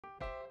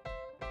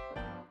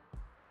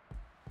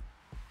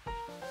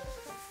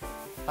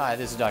Hi,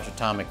 this is Dr.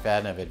 Tom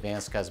McFadden of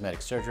Advanced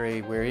Cosmetic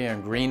Surgery. We're here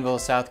in Greenville,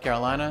 South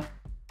Carolina.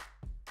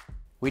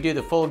 We do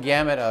the full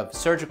gamut of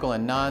surgical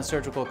and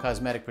non-surgical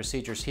cosmetic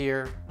procedures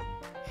here.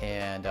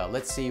 And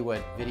let's see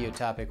what video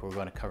topic we're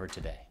going to cover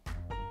today.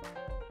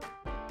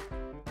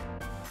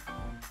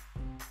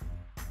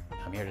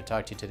 I'm here to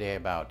talk to you today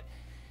about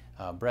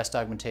breast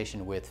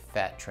augmentation with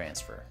fat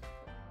transfer.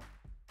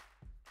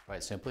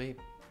 Quite simply,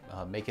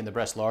 making the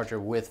breast larger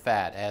with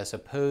fat as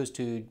opposed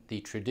to the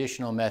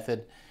traditional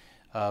method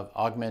of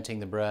augmenting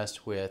the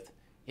breast with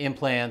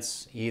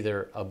implants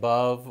either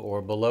above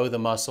or below the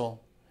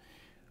muscle.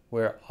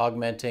 We're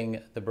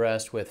augmenting the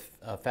breast with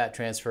fat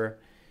transfer,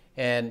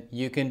 and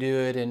you can do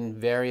it in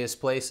various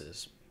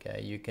places.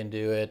 Okay, you can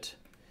do it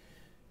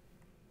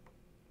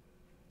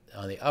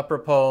on the upper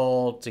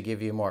pole to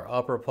give you more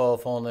upper pole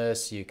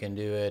fullness. You can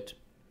do it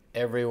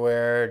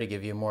everywhere to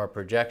give you more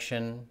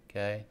projection.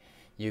 Okay,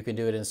 you can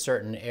do it in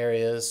certain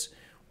areas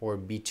or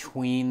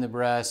between the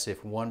breasts.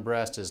 If one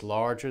breast is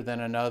larger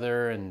than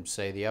another, and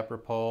say the upper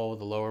pole,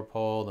 the lower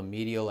pole, the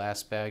medial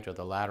aspect or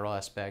the lateral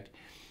aspect,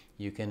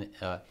 you can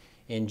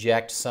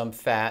inject some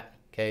fat.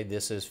 Okay,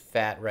 this is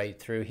fat right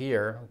through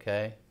here.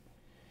 Okay,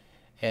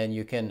 and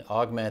you can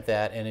augment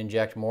that and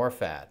inject more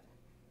fat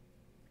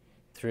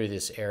through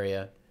this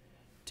area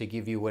to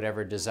give you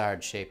whatever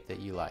desired shape that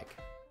you like.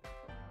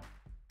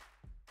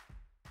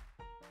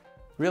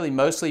 Really,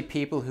 mostly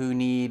people who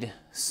need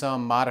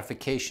some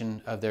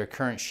modification of their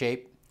current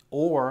shape,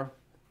 or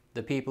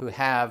the people who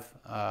have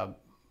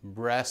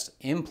breast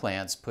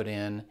implants put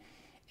in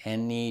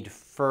and need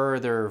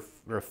further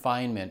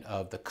refinement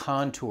of the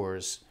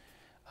contours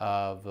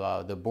of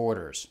the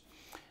borders.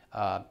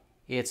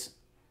 It's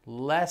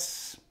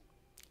less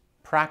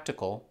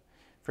practical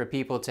for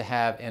people to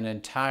have an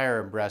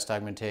entire breast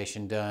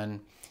augmentation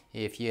done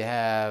if you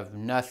have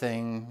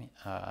nothing,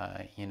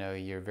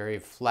 you're very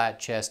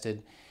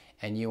flat-chested,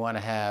 and you want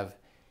to have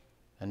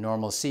a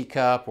normal C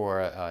cup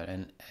or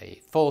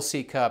a full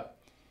C cup.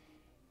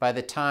 By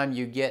the time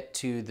you get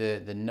to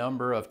the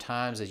number of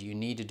times that you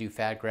need to do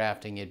fat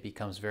grafting, it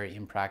becomes very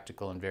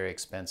impractical and very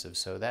expensive.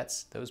 So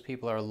those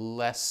people are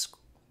less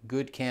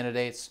good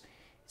candidates.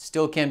 It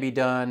still can be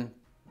done,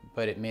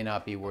 but it may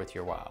not be worth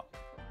your while.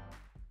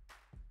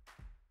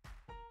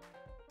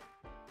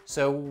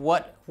 So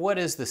what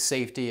is the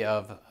safety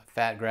of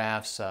fat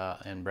grafts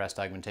and breast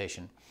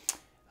augmentation?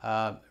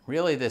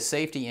 Really, the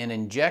safety in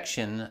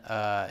injection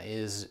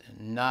is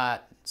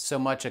not so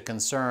much a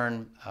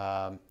concern.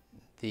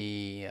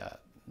 The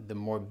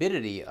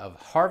morbidity of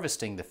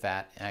harvesting the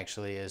fat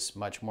actually is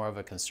much more of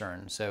a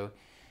concern. So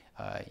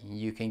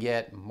you can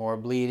get more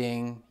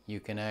bleeding.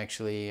 You can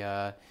actually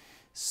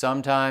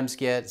sometimes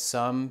get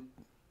some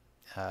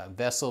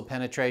vessel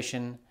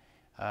penetration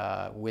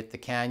with the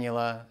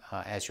cannula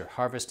as you're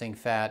harvesting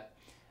fat.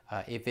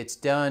 If it's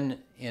done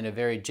in a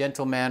very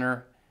gentle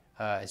manner,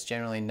 it's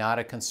generally not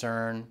a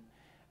concern,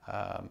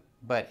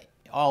 but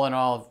all in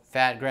all,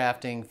 fat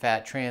grafting,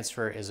 fat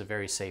transfer is a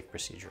very safe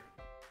procedure.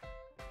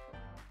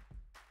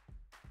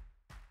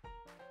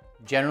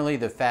 Generally,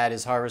 the fat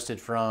is harvested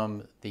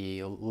from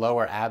the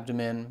lower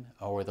abdomen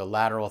or the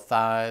lateral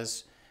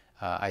thighs.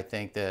 I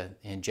think that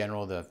in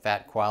general, the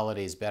fat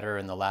quality is better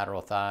in the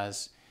lateral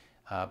thighs,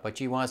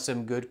 but you want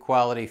some good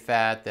quality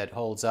fat that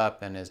holds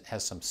up and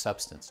has some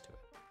substance to it.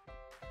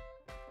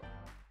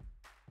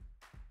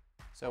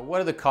 So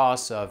what are the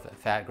costs of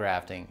fat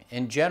grafting?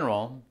 In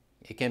general,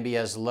 it can be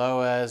as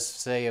low as,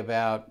 say,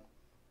 about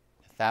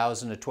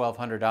 $1,000 to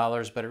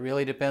 $1,200, but it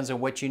really depends on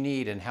what you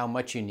need and how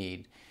much you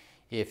need.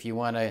 If you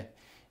want to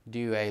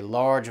do a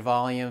large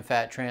volume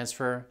fat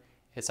transfer,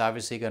 it's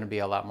obviously going to be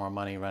a lot more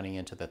money, running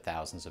into the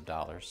thousands of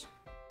dollars.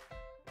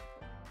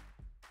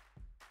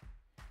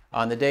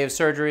 On the day of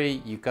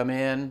surgery, you come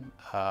in,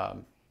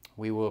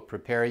 we will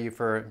prepare you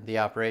for the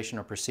operation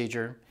or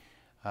procedure.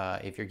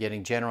 If you're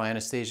getting general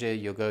anesthesia,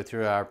 you'll go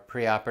through our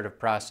preoperative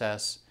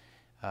process.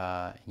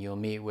 You'll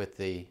meet with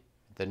the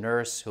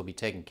nurse who'll be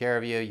taking care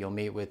of you. You'll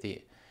meet with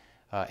the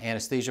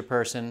anesthesia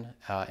person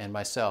and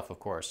myself, of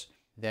course.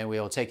 Then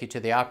we'll take you to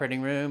the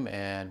operating room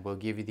and we'll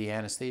give you the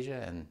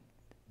anesthesia, and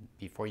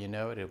before you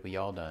know it, it'll be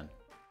all done.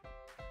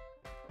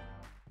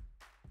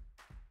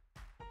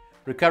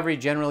 Recovery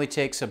generally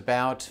takes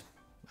about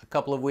a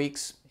couple of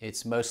weeks.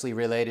 It's mostly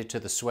related to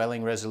the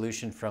swelling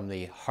resolution from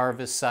the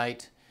harvest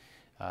site.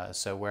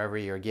 So wherever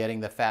you're getting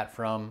the fat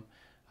from,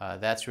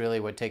 that's really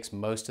what takes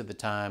most of the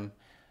time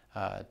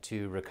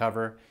to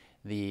recover.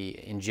 The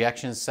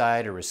injection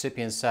site or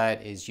recipient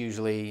site is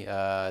usually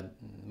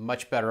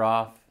much better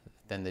off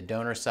than the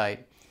donor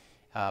site,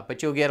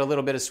 but you'll get a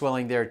little bit of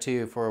swelling there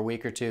too for a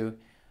week or two,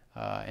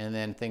 and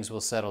then things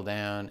will settle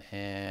down,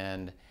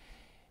 and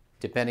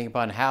depending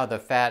upon how the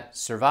fat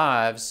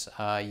survives,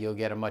 you'll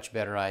get a much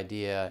better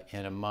idea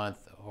in a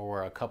month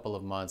or a couple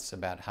of months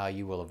about how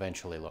you will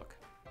eventually look.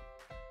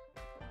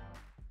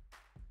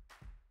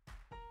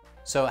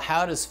 So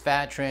how does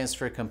fat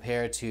transfer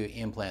compare to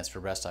implants for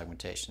breast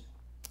augmentation?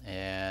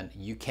 And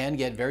you can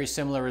get very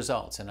similar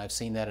results, and I've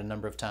seen that a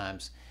number of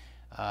times.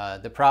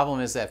 The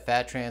problem is that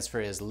fat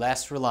transfer is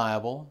less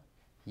reliable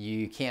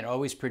You can't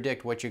always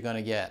predict what you're going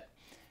to get.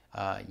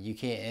 You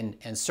can't,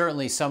 and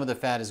certainly some of the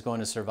fat is going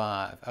to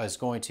survive, is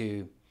going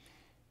to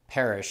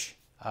perish.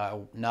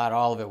 Not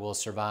all of it will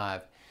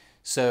survive.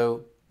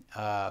 So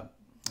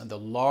the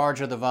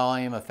larger the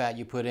volume of fat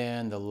you put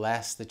in, the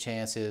less the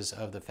chances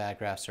of the fat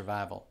graft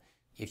survival.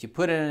 If you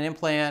put in an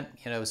implant,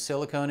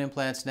 silicone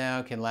implants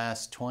now can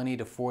last 20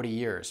 to 40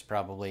 years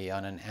probably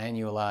on an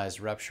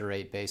annualized rupture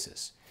rate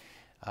basis.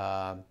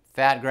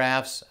 Fat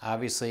grafts,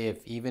 obviously,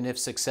 even if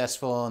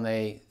successful and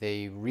they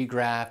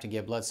regraft and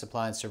get blood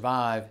supply and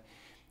survive,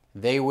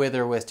 they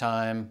wither with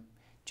time,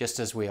 just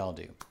as we all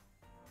do.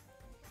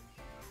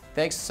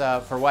 Thanks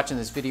for watching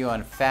this video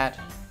on fat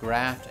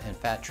graft and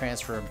fat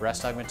transfer and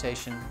breast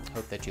augmentation.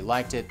 Hope that you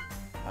liked it.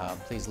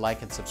 Please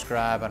like and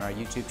subscribe on our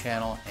YouTube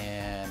channel,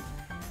 and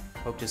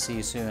hope to see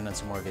you soon on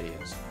some more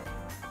videos.